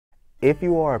If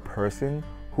you are a person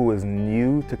who is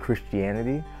new to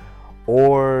Christianity,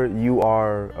 or you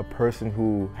are a person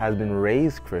who has been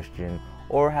raised Christian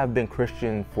or have been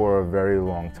Christian for a very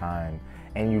long time,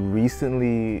 and you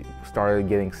recently started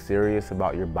getting serious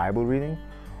about your Bible reading,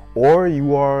 or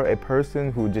you are a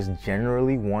person who just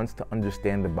generally wants to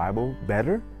understand the Bible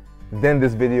better, then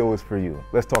this video is for you.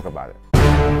 Let's talk about it.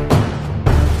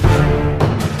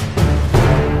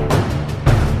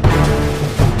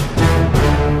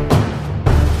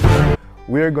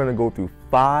 We are going to go through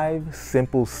 5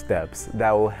 simple steps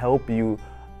that will help you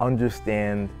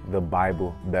understand the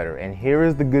Bible better. And here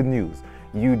is the good news.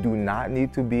 You do not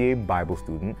need to be a Bible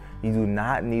student. You do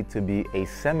not need to be a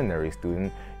seminary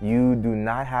student. You do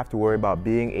not have to worry about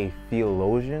being a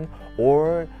theologian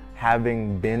or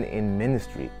having been in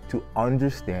ministry to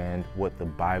understand what the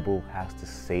Bible has to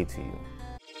say to you.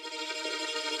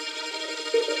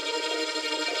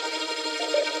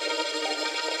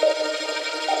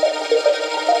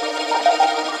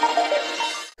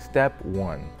 Step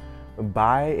 1.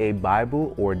 Buy a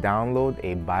Bible or download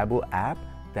a Bible app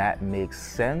that makes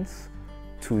sense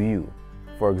to you.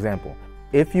 For example,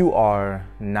 if you are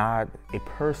not a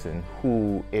person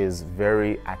who is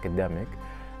very academic,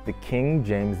 the King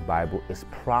James Bible is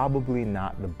probably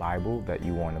not the Bible that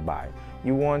you want to buy.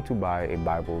 You want to buy a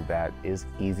Bible that is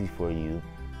easy for you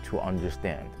to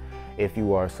understand. If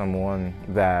you are someone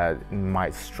that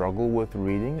might struggle with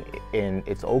reading, and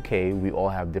it's okay, we all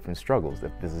have different struggles.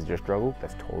 If this is your struggle,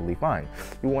 that's totally fine.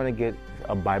 You want to get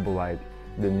a Bible like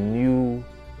the New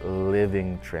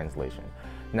Living Translation.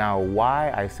 Now,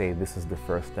 why I say this is the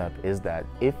first step is that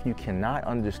if you cannot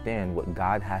understand what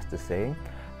God has to say,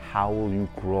 how will you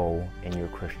grow in your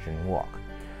Christian walk?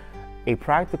 A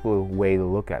practical way to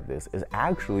look at this is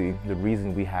actually the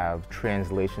reason we have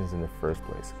translations in the first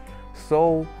place.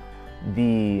 So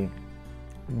the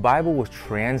Bible was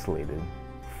translated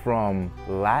from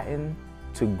Latin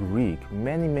to Greek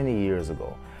many years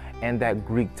ago, and that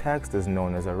Greek text is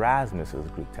known as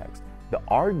Erasmus's Greek text. The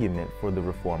argument for the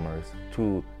reformers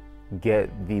to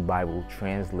get the Bible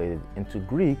translated into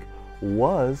Greek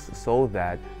was so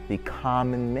that the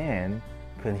common man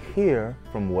could hear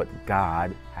from what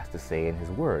God has to say in His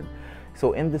Word.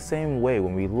 So in the same way,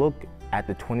 when we look at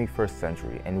the 21st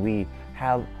century and we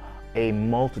have a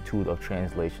multitude of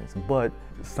translations, but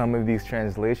some of these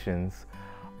translations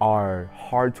are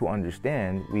hard to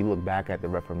understand, we look back at the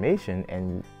Reformation,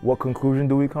 and what conclusion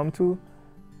do we come to?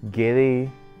 Get a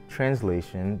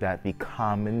translation that the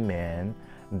common man,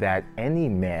 that any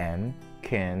man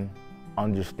can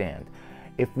understand.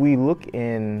 If we look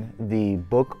in the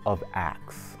book of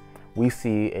Acts, we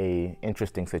see an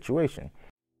interesting situation.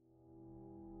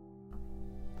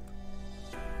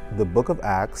 The book of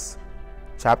Acts,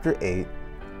 chapter 8,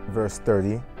 verse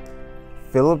 30,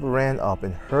 Philip ran up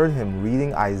and heard him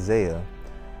reading Isaiah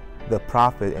the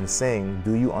prophet and saying,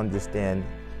 "Do you understand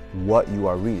what you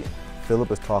are reading?" Philip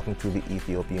is talking to the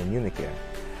Ethiopian eunuch here.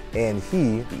 And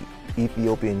he, the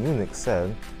Ethiopian eunuch,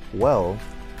 said, "Well,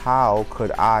 how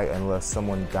could I unless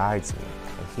someone guides me?"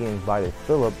 And he invited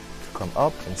Philip to come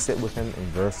up and sit with him in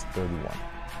verse 31.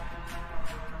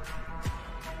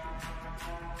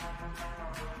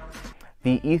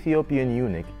 The Ethiopian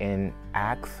eunuch in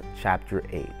Acts chapter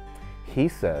 8, he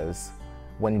says,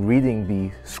 when reading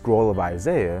the scroll of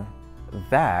Isaiah,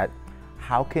 that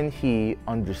how can he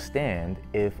understand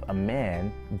if a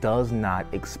man does not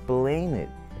explain it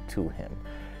to him?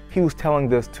 He was telling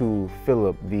this to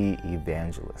Philip the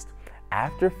evangelist.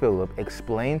 After Philip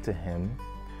explained to him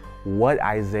what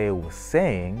Isaiah was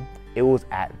saying, it was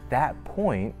at that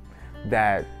point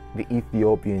that the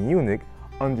Ethiopian eunuch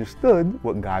understood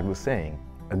what God was saying.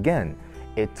 Again,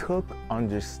 it took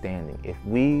understanding. If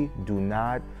we do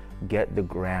not get the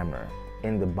grammar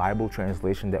in the Bible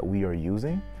translation that we are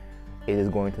using, it is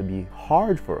going to be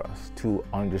hard for us to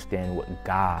understand what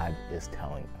God is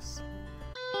telling us.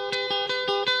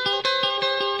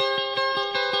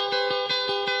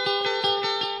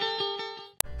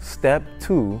 Step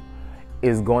 2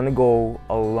 is going to go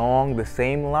along the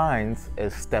same lines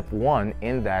as step 1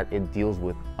 in that it deals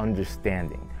with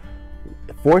understanding.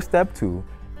 For step 2,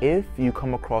 if you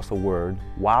come across a word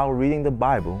while reading the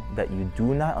Bible that you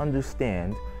do not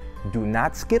understand, do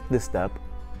not skip this step.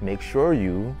 Make sure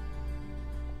you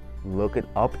look it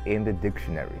up in the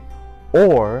dictionary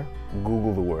or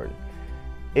Google the word.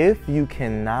 If you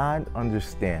cannot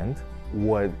understand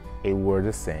what a word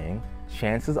is saying,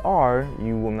 chances are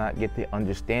you will not get the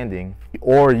understanding,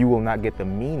 or you will not get the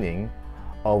meaning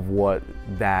of what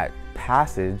that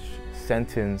passage,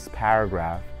 sentence,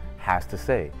 paragraph has to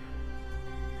say.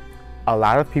 A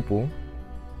lot of people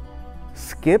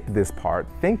skip this part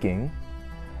thinking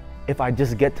if I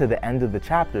just get to the end of the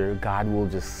chapter, God will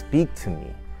just speak to me.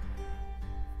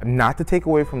 Not to take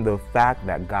away from the fact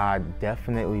that God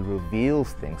definitely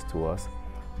reveals things to us,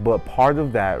 but part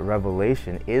of that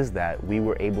revelation is that we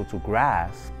were able to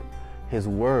grasp His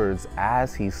words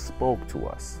as He spoke to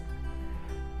us.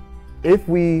 If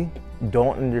we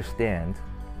don't understand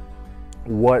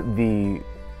what the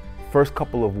first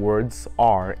couple of words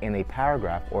are in a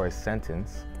paragraph or a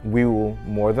sentence, we will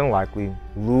more than likely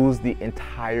lose the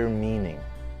entire meaning,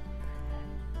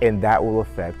 and that will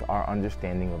affect our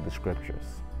understanding of the scriptures.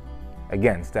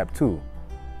 Again, step 2,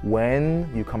 when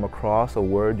you come across a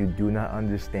word you do not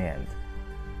understand,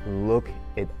 look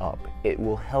it up. It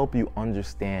will help you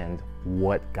understand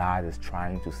what God is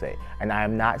trying to say. And I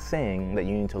am not saying that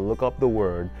you need to look up the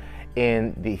word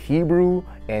in the Hebrew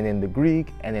and in the Greek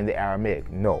and in the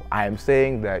Aramaic. No, I am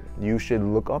saying that you should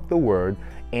look up the word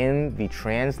in the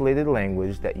translated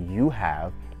language that you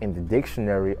have in the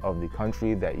dictionary of the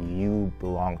country that you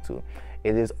belong to.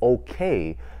 It is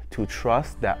okay to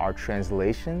trust that our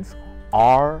translations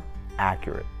are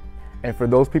accurate. And for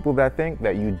those people that think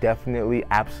that you definitely,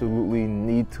 absolutely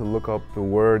need to look up the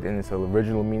word in its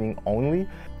original meaning only,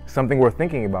 something worth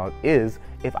thinking about is,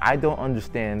 if I don't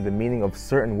understand the meaning of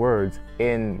certain words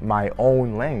in my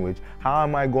own language, how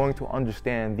am I going to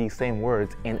understand these same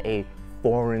words in a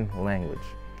foreign language?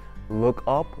 Look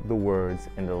up the words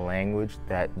in the language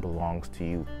that belongs to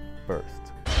you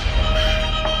first.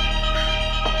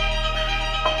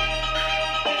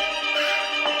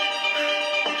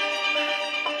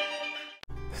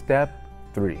 Step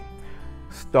 3,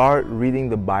 start reading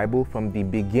the Bible from the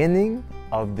beginning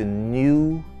of the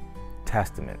New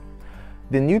Testament.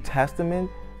 The New Testament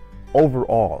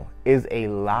overall is a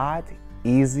lot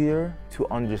easier to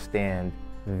understand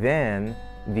than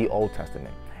the Old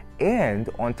Testament. And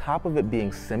on top of it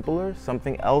being simpler,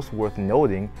 something else worth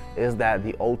noting is that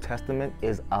the Old Testament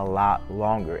is a lot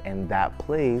longer, and that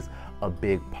plays a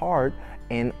big part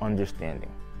in understanding.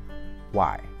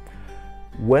 Why?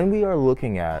 When we are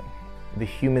looking at the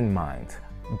human mind,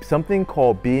 something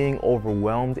called being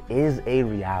overwhelmed is a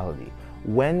reality.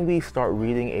 When we start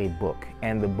reading a book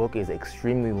and the book is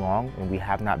extremely long and we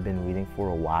have not been reading for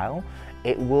a while,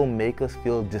 it will make us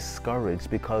feel discouraged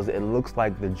because it looks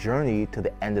like the journey to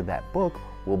the end of that book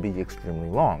will be extremely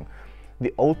long.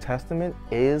 The Old Testament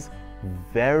is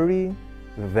very,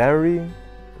 very,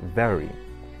 very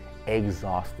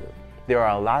exhaustive. There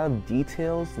are a lot of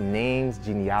details, names,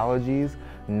 genealogies,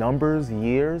 numbers,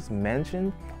 years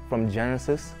mentioned from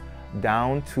Genesis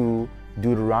down to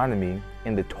Deuteronomy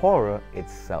in the Torah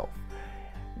itself.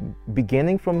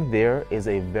 Beginning from there is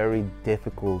a very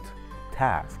difficult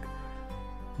task.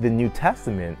 The New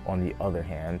Testament, on the other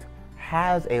hand,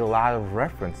 has a lot of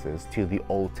references to the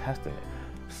Old Testament.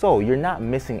 So you're not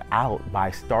missing out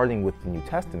by starting with the New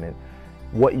Testament.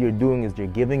 What you're doing is you're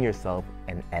giving yourself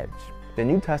an edge. The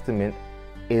New Testament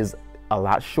is a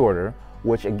lot shorter,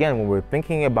 which again, when we're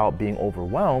thinking about being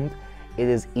overwhelmed, it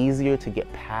is easier to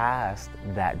get past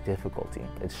that difficulty.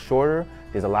 It's shorter.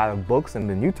 There's a lot of books in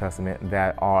the New Testament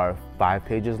that are 5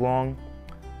 pages long,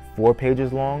 4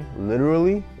 pages long,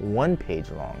 literally 1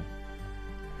 page long.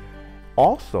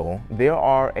 Also, there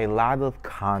are a lot of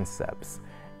concepts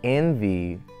in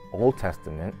the Old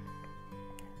Testament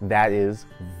that is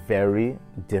very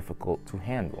difficult to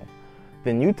handle.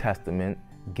 The New Testament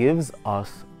gives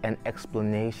us an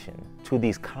explanation to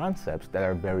these concepts that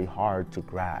are very hard to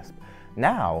grasp.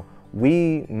 Now,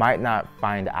 we might not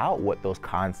find out what those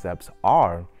concepts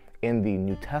are in the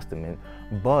New Testament,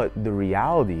 but the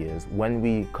reality is when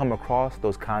we come across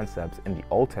those concepts in the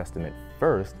Old Testament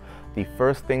first, the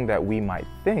first thing that we might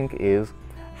think is,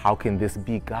 how can this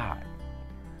be God?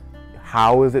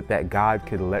 How is it that God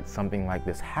could let something like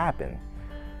this happen?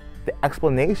 The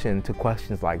explanation to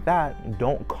questions like that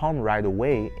don't come right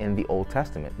away in the Old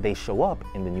Testament. They show up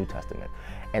in the New Testament.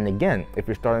 And again, if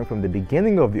you're starting from the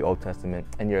beginning of the Old Testament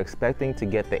and you're expecting to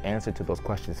get the answer to those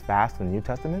questions fast in the New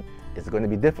Testament, it's going to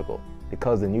be difficult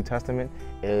because the New Testament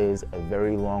is a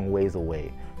very long ways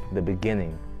away from the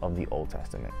beginning of the Old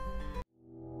Testament.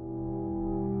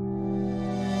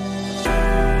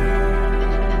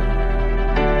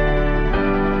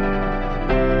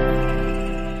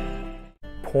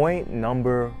 Point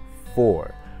number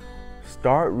 4,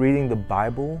 start reading the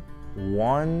Bible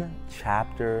 1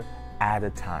 chapter at a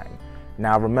time.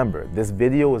 Now remember, this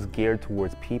video is geared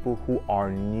towards people who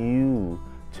are new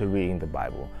to reading the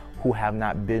Bible, who have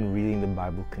not been reading the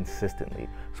Bible consistently.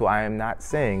 So I am not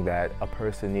saying that a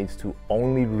person needs to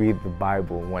only read the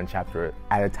Bible 1 chapter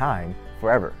at a time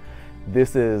forever.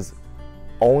 This is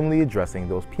only addressing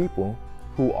those people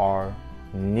who are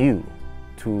new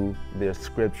to their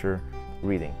scripture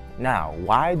reading. Now,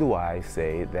 why do I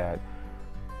say that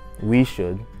we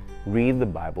should read the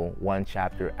Bible one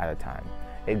chapter at a time?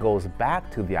 It goes back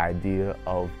to the idea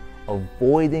of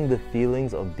avoiding the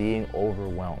feelings of being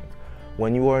overwhelmed.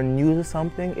 When you are new to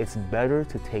something, it's better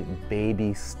to take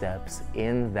baby steps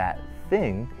in that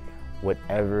thing,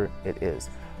 whatever it is.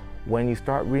 When you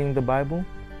start reading the Bible,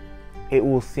 it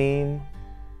will seem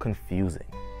confusing.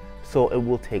 So it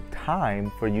will take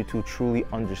time for you to truly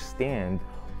understand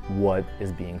what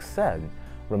is being said.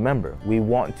 Remember, we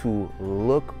want to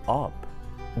look up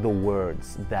the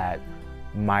words that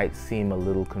might seem a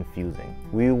little confusing.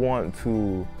 We want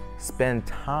to spend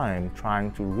time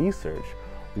trying to research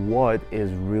what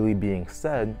is really being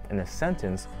said in a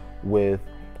sentence with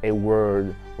a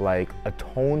word like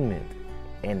atonement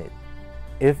in it.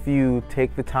 If you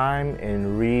take the time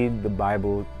and read the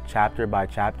Bible chapter by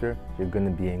chapter, you're going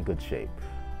to be in good shape.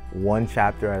 One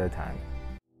chapter at a time.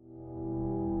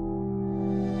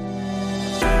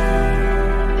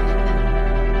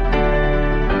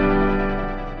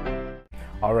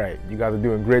 All right, you guys are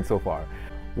doing great so far.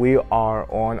 We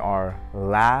are on our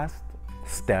last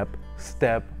step,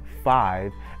 step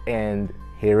 5, and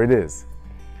here it is.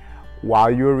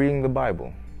 While you're reading the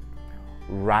Bible,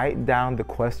 write down the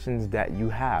questions that you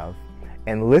have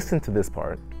and listen to this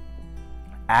part.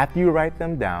 After you write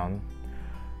them down,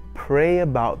 pray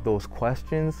about those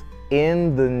questions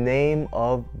in the name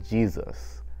of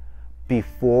Jesus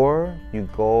before you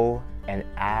go and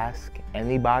ask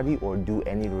anybody or do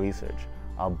any research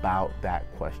about that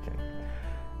question.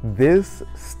 This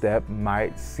step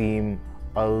might seem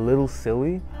a little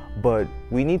silly, but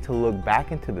we need to look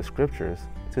back into the scriptures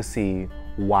to see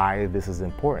why this is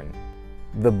important.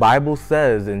 The Bible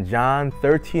says in John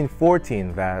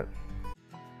 13:14 that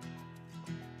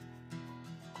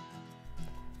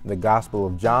the Gospel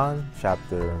of John,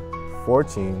 chapter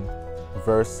 14,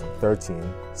 verse 13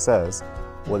 says,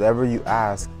 "Whatever you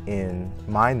ask in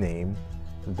my name,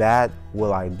 that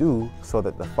will I do, so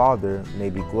that the Father may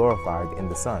be glorified in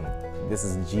the Son." This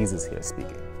is Jesus here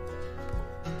speaking.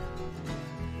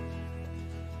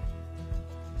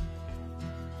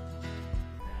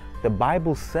 The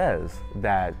Bible says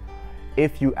that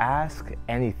if you ask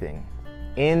anything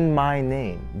in my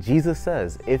name, Jesus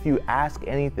says, if you ask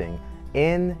anything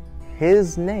in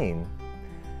his name,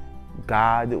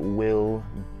 God will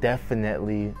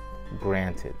definitely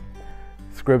grant it.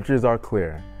 Scriptures are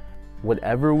clear.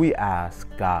 Whatever we ask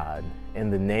God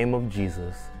in the name of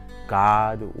Jesus,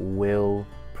 God will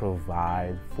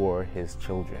provide for his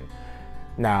children.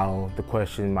 Now, the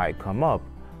question might come up,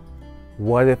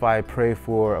 what if I pray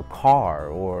for a car?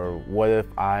 Or what if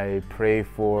I pray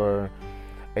for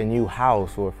a new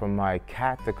house or for my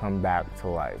cat to come back to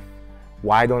life?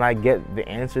 Why don't I get the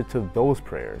answer to those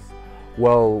prayers?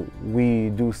 Well,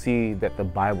 we do see that the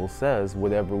Bible says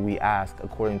whatever we ask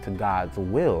according to God's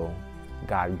will,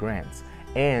 God grants.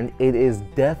 And it is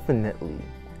definitely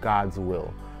God's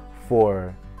will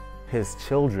for his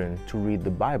children to read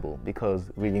the Bible, because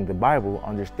reading the Bible,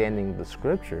 understanding the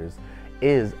scriptures,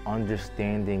 is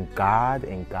understanding God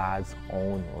and God's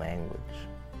own language.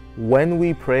 When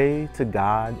we pray to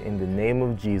God in the name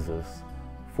of Jesus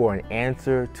for an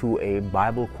answer to a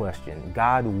Bible question,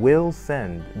 God will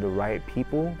send the right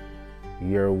people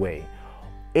your way.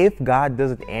 If God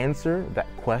doesn't answer that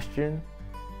question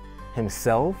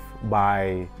himself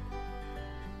by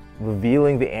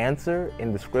revealing the answer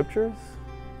in the scriptures,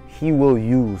 he will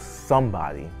use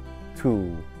somebody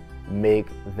to make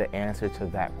the answer to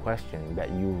that question that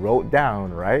you wrote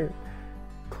down, right,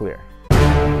 clear.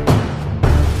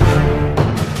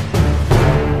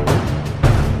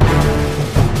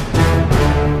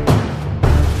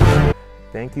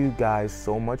 Thank you guys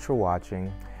so much for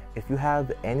watching. If you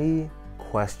have any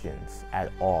questions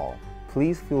at all,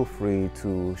 please feel free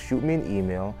to shoot me an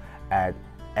email at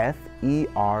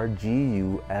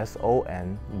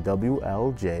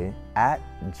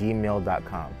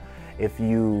fergusonwlj@gmail.com. If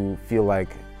you feel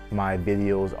like my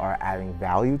videos are adding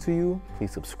value to you,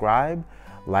 please subscribe,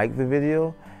 like the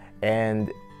video, and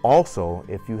also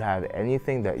if you have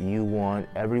anything that you want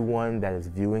everyone that is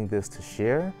viewing this to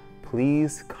share,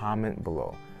 please comment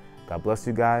below. God bless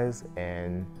you guys,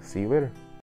 and see you later.